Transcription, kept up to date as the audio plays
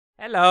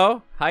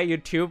Hello, hi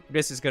YouTube.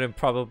 This is gonna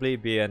probably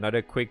be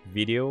another quick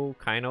video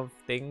kind of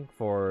thing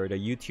for the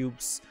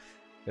YouTubes,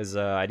 because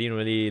I didn't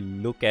really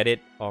look at it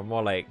or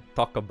more like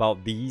talk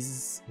about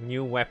these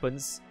new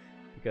weapons,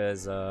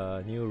 because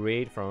new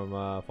raid from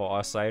for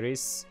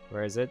Osiris.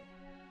 Where is it?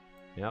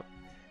 Yep,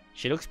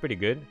 she looks pretty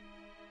good.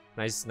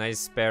 Nice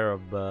pair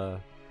of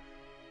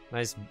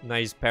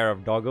nice pair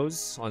of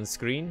doggos on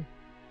screen.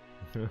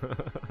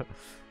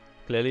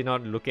 Clearly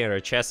not looking at her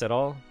chest at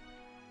all.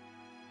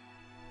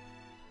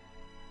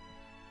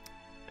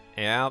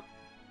 Yeah,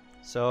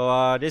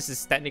 so this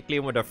is technically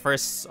one of the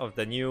first of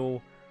the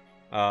new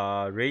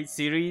raid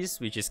series,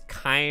 which is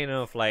kind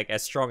of like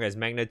as strong as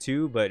Magna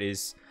 2, but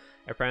is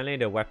apparently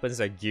the weapons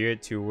are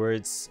geared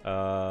towards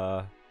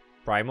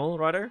Primal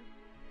rather.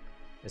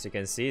 As you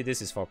can see,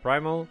 this is for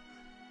Primal.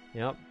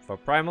 Yep, for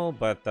Primal,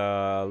 but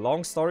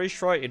long story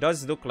short, it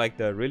does look like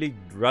the really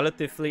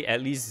relatively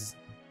at least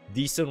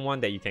decent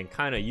one that you can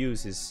kind of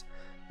use is,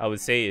 I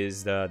would say,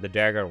 is the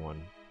dagger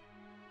one.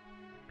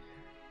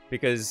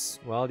 Because,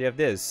 well, you have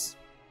this.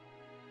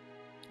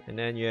 And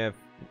then you have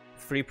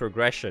free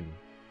progression.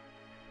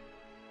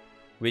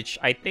 Which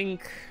I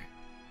think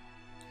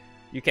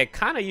you can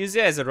kind of use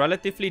it as a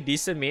relatively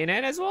decent main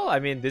hand as well. I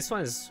mean, this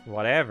one is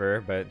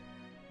whatever, but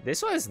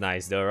this one is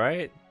nice though,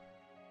 right?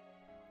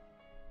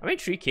 I mean,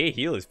 3k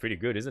heal is pretty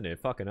good, isn't it?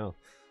 Fucking hell.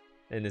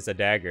 And it's a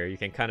dagger. You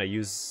can kind of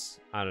use,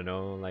 I don't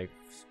know, like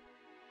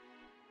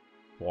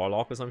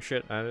Warlock or some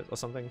shit or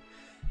something.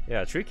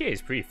 Yeah, 3k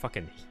is pretty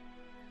fucking...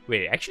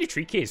 Wait, actually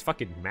 3k is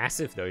fucking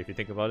massive though if you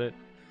think about it.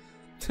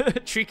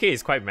 3k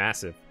is quite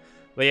massive.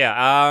 But yeah,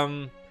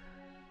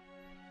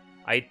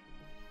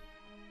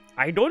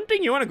 I don't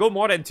think you want to go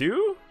more than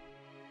 2.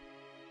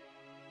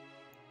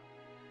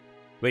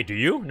 Wait, do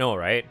you? No,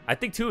 right? I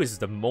think 2 is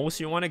the most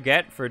you want to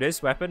get for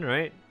this weapon,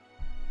 right?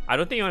 I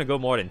don't think you want to go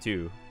more than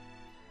 2.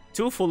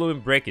 2 full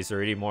lumen break is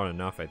already more than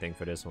enough, I think,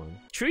 for this one.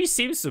 3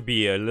 seems to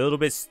be a little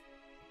bit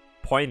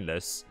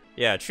pointless.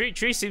 Yeah,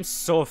 3 seems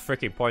so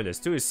freaking pointless.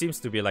 2 seems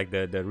to be like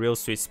the real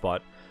sweet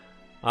spot.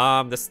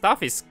 The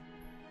stuff is,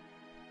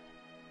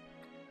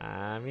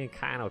 I mean,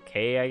 kind of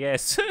okay, I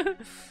guess.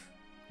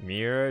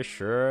 Mirror,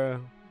 sure.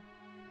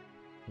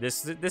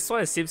 This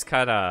one seems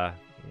kind of,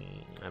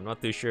 I'm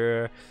not too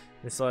sure.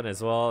 This one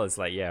as well is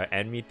like, yeah,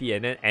 enmity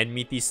and then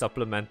enmity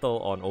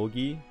supplemental on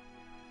Ogi.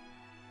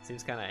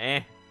 Seems kind of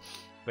eh.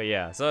 But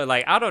yeah, so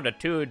like out of the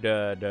 2,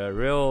 the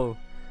real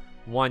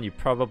one you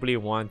probably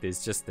want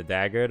is just the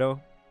dagger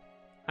though.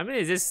 I mean,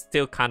 it's just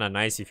still kind of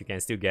nice if you can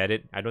still get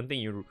it. I don't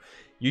think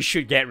you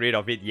should get rid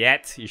of it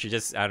yet. You should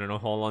just, I don't know,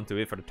 hold on to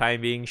it for the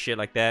time being, shit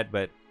like that.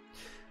 But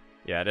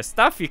yeah, the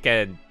stuff you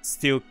can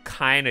still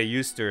kind of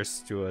use to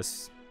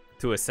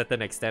a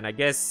certain extent. I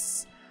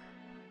guess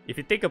if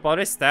you think about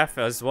it, staff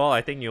as well,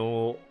 I think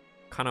you'll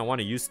kind of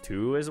want to use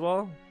 2 as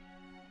well.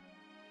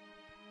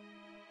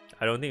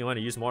 I don't think you want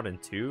to use more than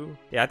 2.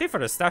 Yeah, I think for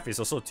the staff it's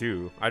also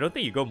 2. I don't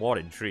think you go more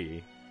than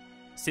 3.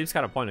 Seems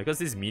kind of pointless because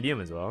this is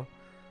medium as well.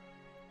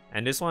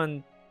 And this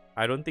one,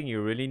 I don't think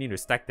you really need to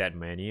stack that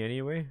many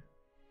anyway.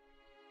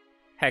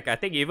 Heck, I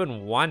think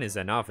even 1 is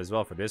enough as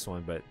well for this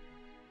one, but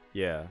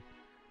yeah.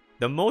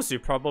 The most you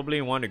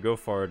probably want to go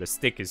for the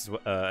stick is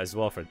as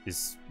well for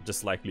is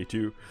just likely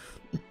 2.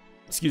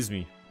 Excuse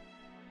me.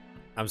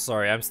 I'm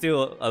sorry, I'm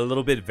still a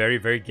little bit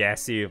very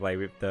gassy like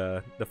with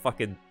the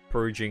fucking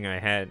purging I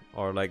had,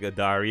 or like the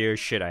diarrhea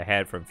shit I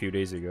had from a few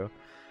days ago.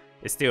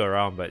 It's still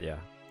around, but yeah.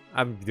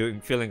 I'm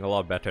feeling a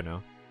lot better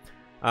now.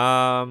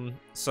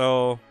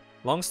 So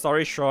long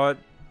story short,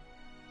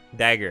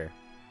 dagger,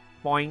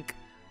 boink,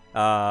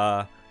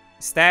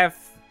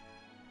 staff.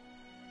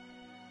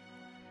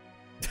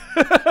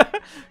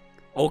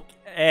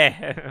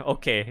 Okay,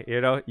 okay,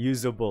 you know,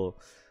 usable.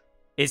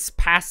 It's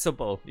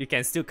passable. You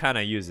can still kind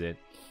of use it.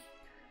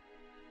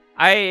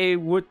 I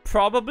would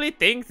probably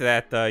think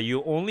that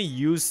you only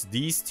use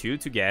these 2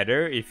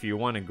 together if you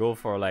want to go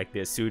for like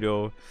the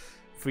pseudo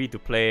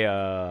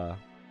free-to-play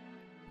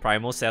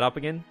Primal setup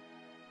again.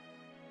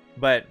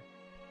 But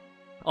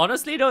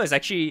honestly though, it's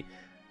actually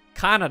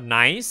kind of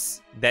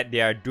nice that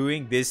they are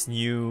doing this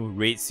new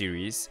raid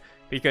series,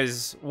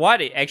 because what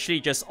it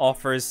actually just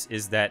offers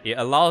is that it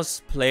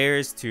allows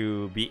players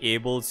to be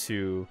able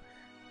to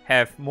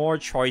have more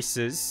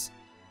choices.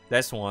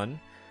 That's one.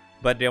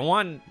 But the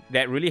one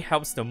that really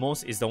helps the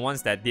most is the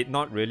ones that did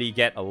not really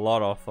get a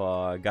lot of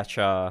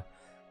gacha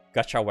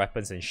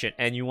weapons and shit,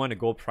 and you want to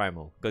go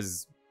Primal,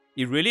 because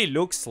it really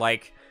looks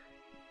like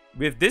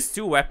with these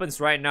 2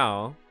 weapons right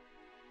now,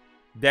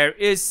 there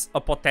is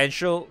a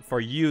potential for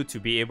you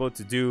to be able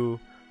to do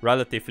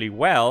relatively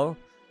well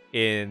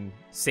in,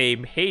 say,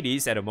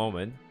 Hades at the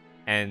moment,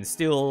 and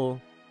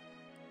still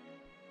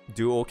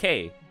do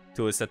okay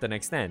to a certain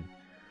extent.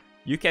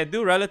 You can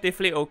do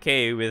relatively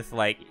okay with,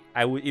 like,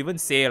 I would even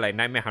say like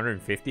Nightmare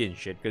 150 and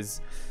shit,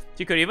 because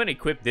you could even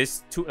equip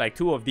this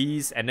two of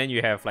these, and then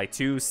you have like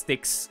 2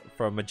 sticks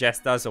from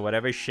Majestas or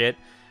whatever shit,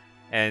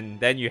 and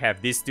then you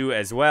have these 2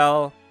 as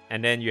well.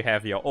 And then you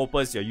have your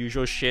opus, your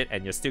usual shit,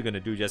 and you're still gonna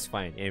do just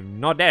fine.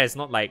 And not that, it's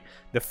not like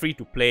the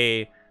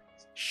free-to-play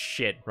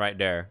shit right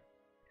there.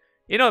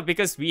 You know,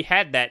 because we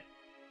had that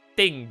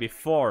thing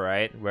before,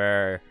 right?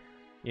 Where,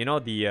 you know,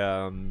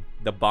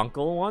 the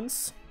bunker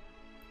ones,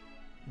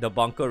 the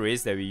bunker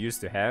race that we used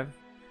to have,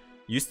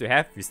 we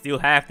still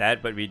have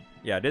that, but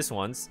this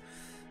ones.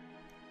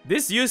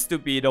 This used to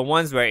be the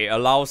ones where it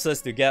allows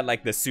us to get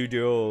like the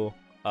pseudo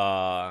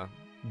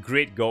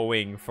grid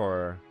going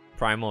for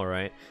Primal,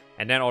 right?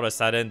 And then all of a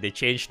sudden they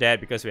changed that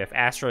because we have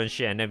Astro and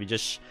shit, and then we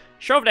just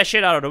shoved that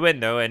shit out of the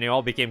window and it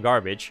all became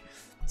garbage.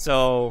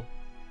 So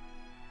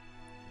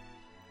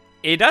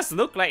it does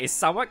look like it's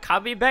somewhat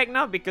coming back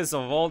now because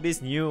of all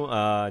this new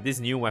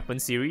weapon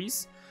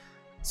series.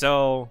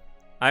 So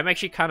I'm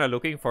actually kind of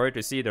looking forward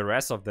to see the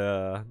rest of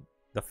the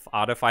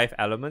other 5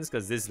 elements,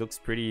 because this looks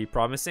pretty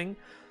promising.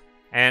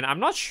 And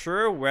I'm not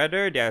sure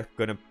whether they're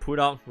gonna put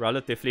out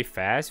relatively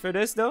fast for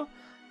this though,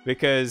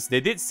 because they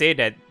did say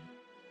that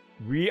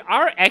we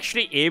are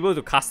actually able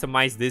to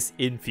customize this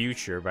in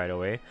future, by the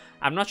way.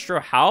 I'm not sure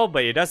how,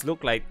 but it does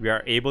look like we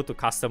are able to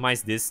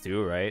customize this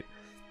too, right?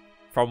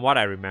 From what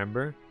I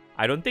remember.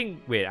 I don't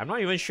think... Wait, I'm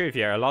not even sure if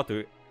you're allowed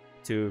to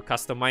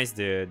customize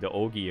the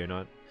Ogi or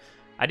not.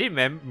 I did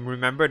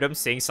remember them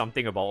saying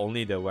something about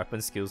only the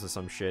weapon skills or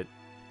some shit.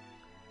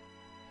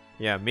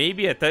 Yeah,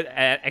 maybe an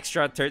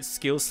extra third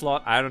skill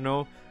slot, I don't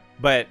know.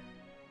 But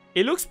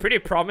it looks pretty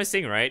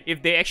promising, right?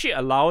 If they actually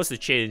allow us to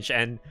change,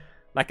 and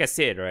like I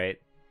said, right?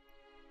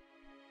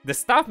 The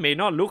stuff may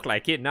not look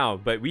like it now,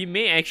 but we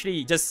may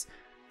actually just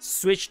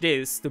switch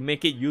this to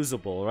make it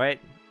usable, right?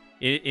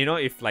 You know,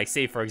 if like,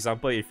 say for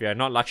example, if you're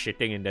not luck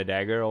shitting in the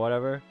dagger or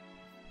whatever,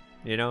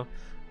 you know,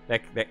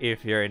 like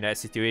if you're in that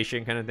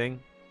situation kind of thing.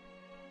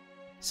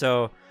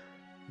 So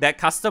that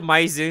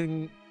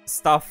customizing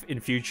stuff in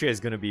future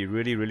is gonna be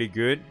really, really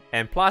good.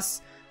 And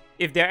plus,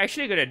 if they're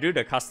actually gonna do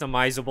the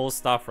customizable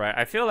stuff, right,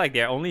 I feel like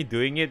they're only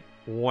doing it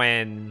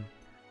when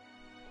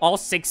all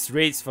 6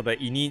 raids for the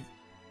Enid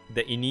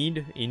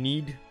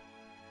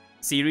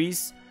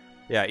series,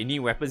 yeah, Enid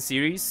weapon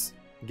series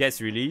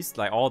gets released,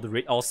 like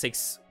all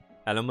 6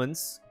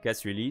 elements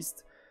gets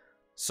released.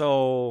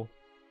 So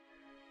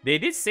they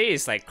did say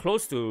it's like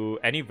close to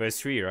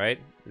anniversary, right,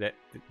 that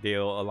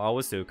they'll allow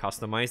us to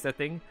customize that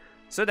thing.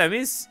 So that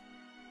means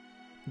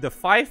the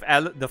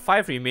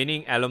 5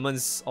 remaining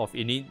elements of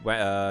Enid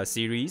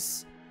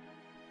series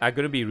are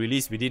going to be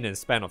released within a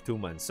span of 2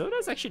 months. So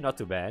that's actually not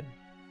too bad.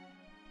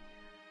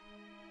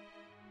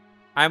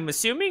 I'm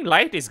assuming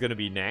Light is going to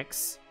be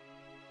next.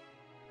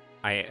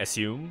 I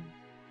assume.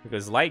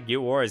 Because Light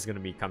Guild War is going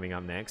to be coming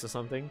up next or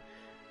something.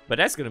 But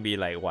that's going to be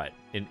like, what?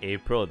 In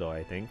April though,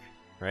 I think.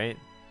 Right?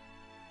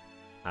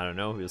 I don't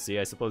know. We'll see,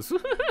 I suppose.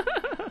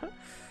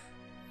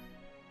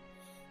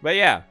 But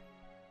yeah.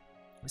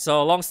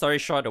 So long story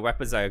short, the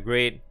weapons are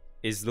great.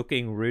 It's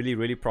looking really,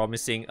 really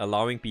promising.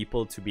 Allowing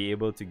people to be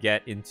able to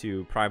get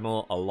into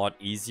Primal a lot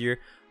easier.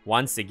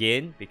 Once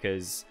again.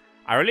 Because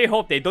I really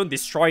hope they don't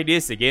destroy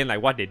this again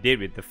like what they did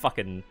with the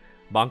fucking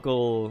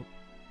Bunker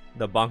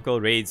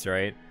raids,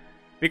 right?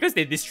 Because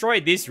they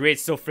destroyed these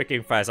raids so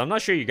freaking fast. I'm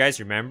not sure you guys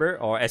remember,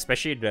 or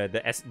especially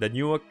the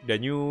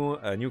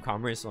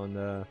newcomers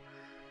on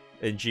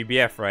in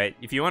GBF, right?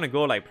 If you want to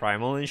go like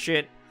Primal and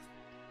shit,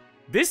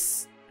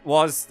 this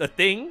was the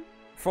thing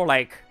for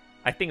like,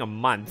 I think a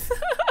month.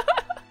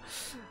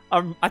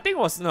 I think it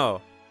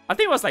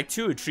was like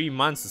 2 or 3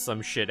 months or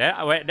some shit.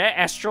 That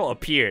Astral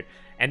appeared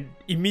and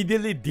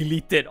immediately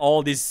deleted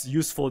all this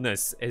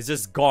usefulness. It's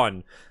just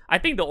gone. I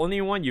think the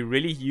only one you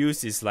really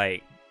use is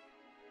like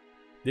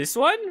this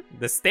one,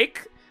 the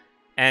stick,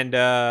 and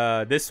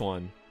this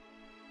one.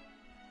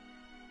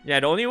 Yeah,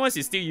 the only ones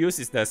you still use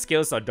is the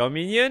Scales of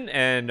Dominion,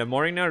 and the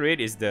Morina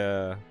Raid is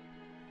the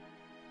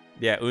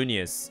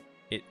Unius.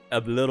 A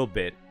little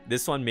bit.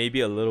 This one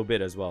maybe a little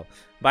bit as well.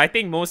 But I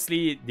think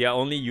mostly they're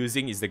only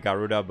using is the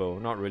Garuda bow.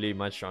 Not really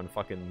much on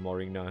fucking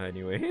Morina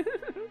anyway.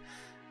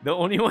 The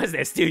only ones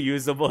that's still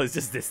usable is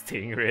just this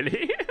thing,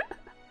 really.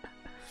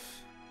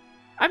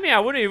 I mean, I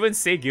wouldn't even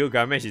say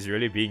Gilgamesh is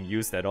really being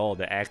used at all.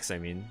 The axe, I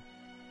mean.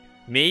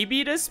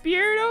 Maybe the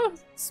spear though?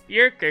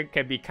 Spear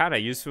can be kind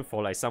of useful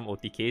for like some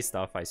OTK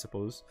stuff, I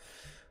suppose.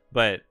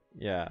 But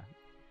yeah.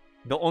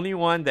 The only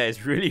one that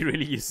is really,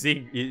 really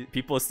using,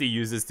 people still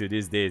uses to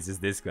this day is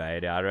this guy.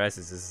 The RS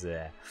is just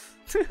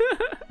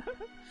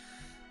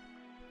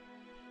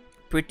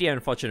pretty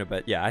unfortunate,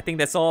 but yeah, I think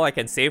that's all I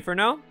can say for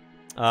now.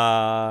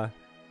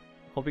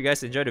 Hope you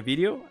guys enjoyed the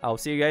video. I'll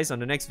see you guys on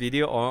the next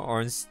video or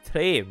on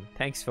stream.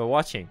 Thanks for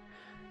watching.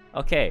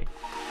 Okay.